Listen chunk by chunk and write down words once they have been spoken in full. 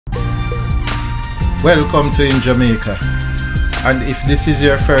Welcome to InJamaica, and if this is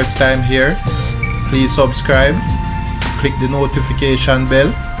your first time here, please subscribe, click the notification bell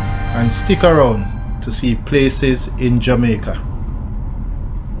and stick around to see places in Jamaica.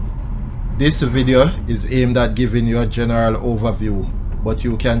 This video is aimed at giving you a general overview, but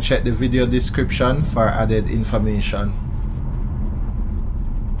you can check the video description for added information.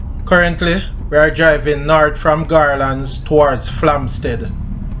 Currently, we are driving north from Garlands towards Flamstead.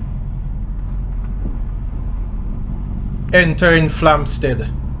 Entering Flamstead.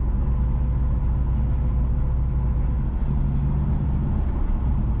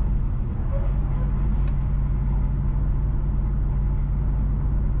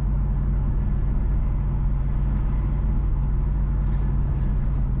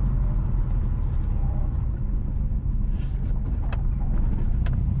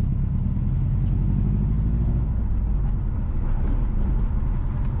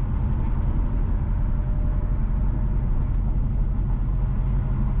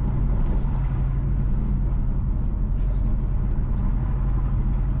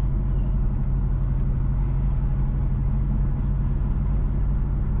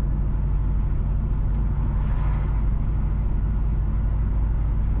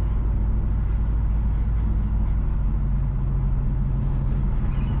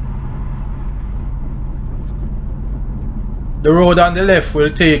 The road on the left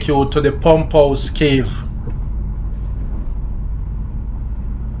will take you to the Pumphouse Cave.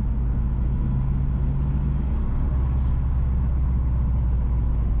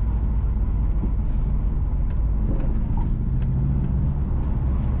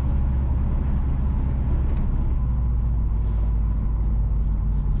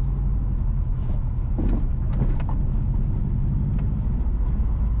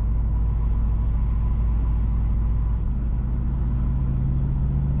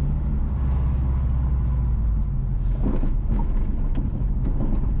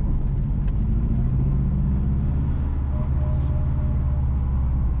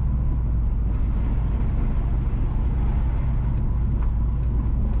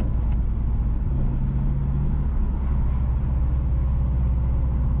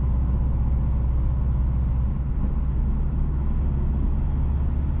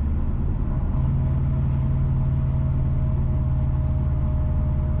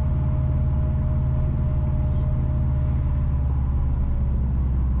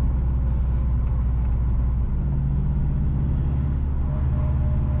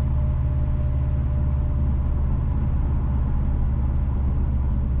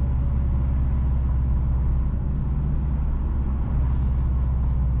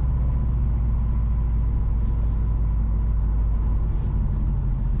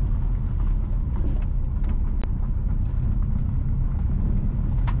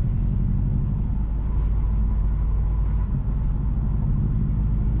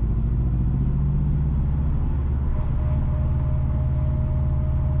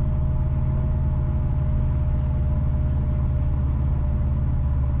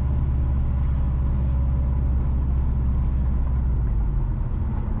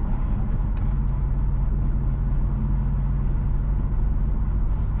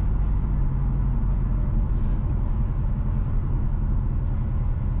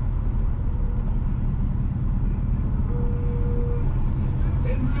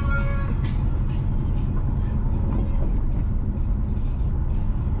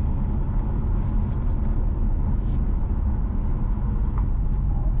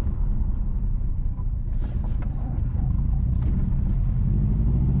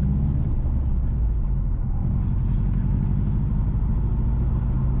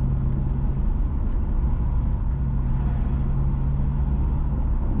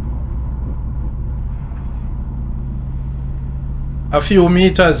 A few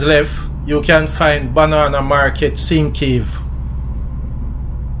meters left, you can find Banana Market Sink Cave.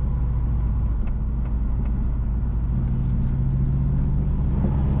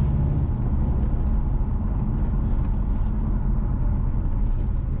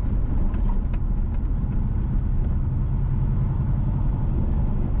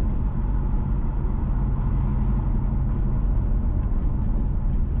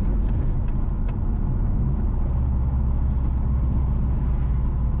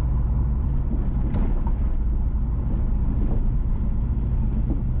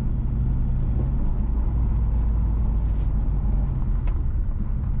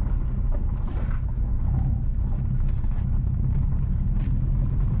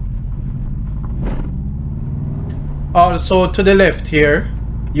 Also to the left here,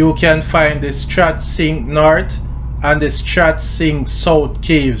 you can find the Trat North and the Trat South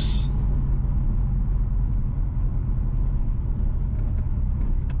caves.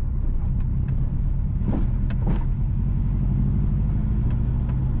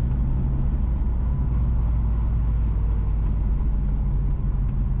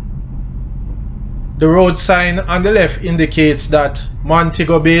 The road sign on the left indicates that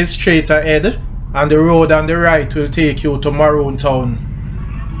Montego Bay is straight ahead and the road on the right will take you to Maroon Town.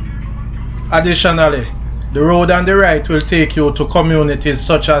 Additionally, the road on the right will take you to communities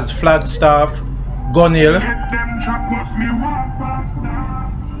such as Flagstaff, Gunhill,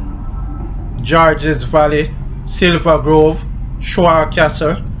 Georges Valley, Silver Grove, Schaw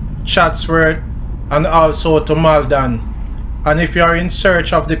Castle, Chatsworth, and also to Maldon. And if you are in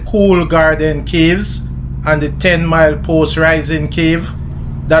search of the cool garden caves and the 10-mile post rising cave,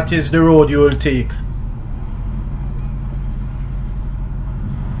 that is the road you will take.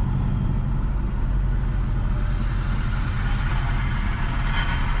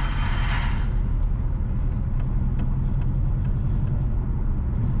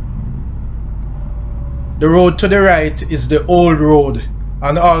 The road to the right is the old road,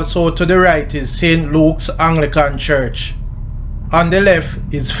 and also to the right is St. Luke's Anglican Church. On the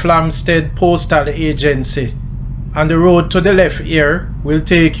left is Flamstead Postal Agency, and the road to the left here will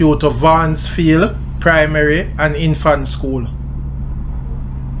take you to Vaughansfield Primary and Infant School.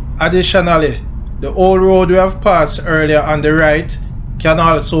 Additionally, the old road we have passed earlier on the right can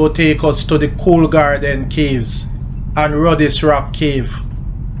also take us to the Cool Garden Caves and Rudist Rock Cave.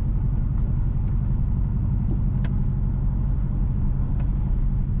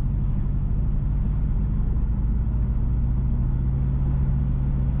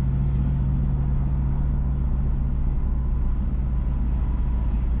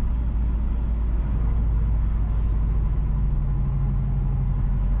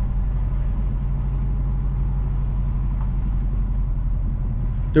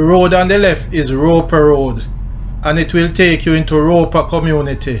 The road on the left is Roper Road, and it will take you into Roper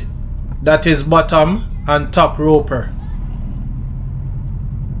community, that is bottom and top Roper.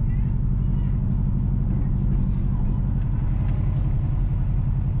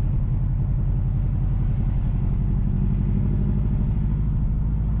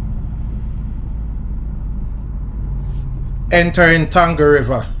 Entering Tangle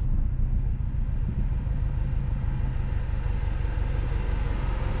River.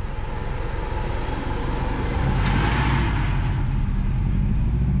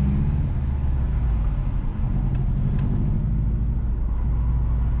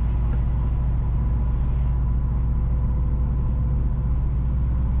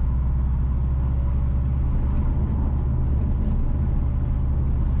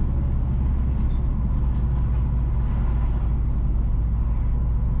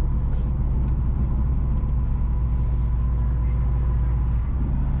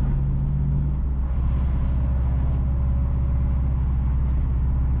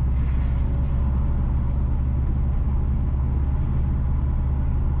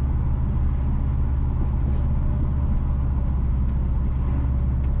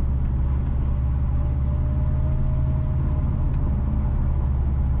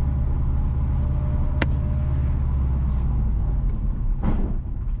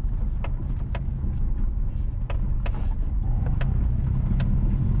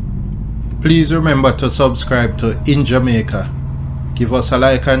 Please remember to subscribe to InJamaica. Give us a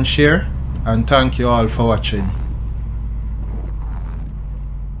like and share, and thank you all for watching.